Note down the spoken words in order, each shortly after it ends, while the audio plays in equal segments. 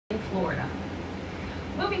Florida.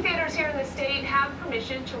 Movie theaters here in the state have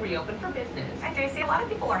permission to reopen for business. Hi, JC. A lot of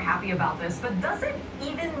people are happy about this, but does it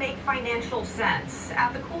even make financial sense?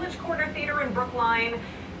 At the Coolidge Corner Theater in Brookline,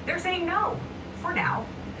 they're saying no for now.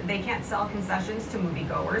 They can't sell concessions to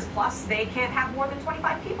moviegoers, plus they can't have more than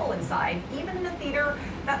 25 people inside, even in a theater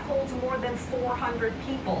that holds more than 400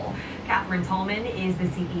 people. Catherine Tallman is the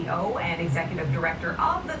CEO and executive director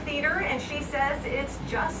of the theater, and she says it's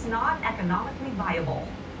just not economically viable.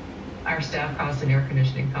 Our staff costs and air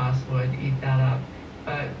conditioning costs would eat that up,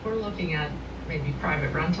 but we're looking at maybe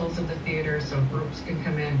private rentals of the theater so groups can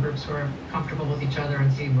come in, groups who are comfortable with each other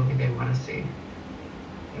and see a movie they want to see.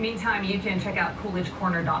 Meantime, you can check out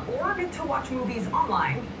CoolidgeCorner.org to watch movies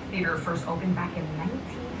online. Theater first opened back in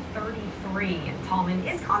 1933, and Tallman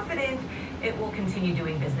is confident it will continue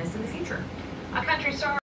doing business in the future. A country star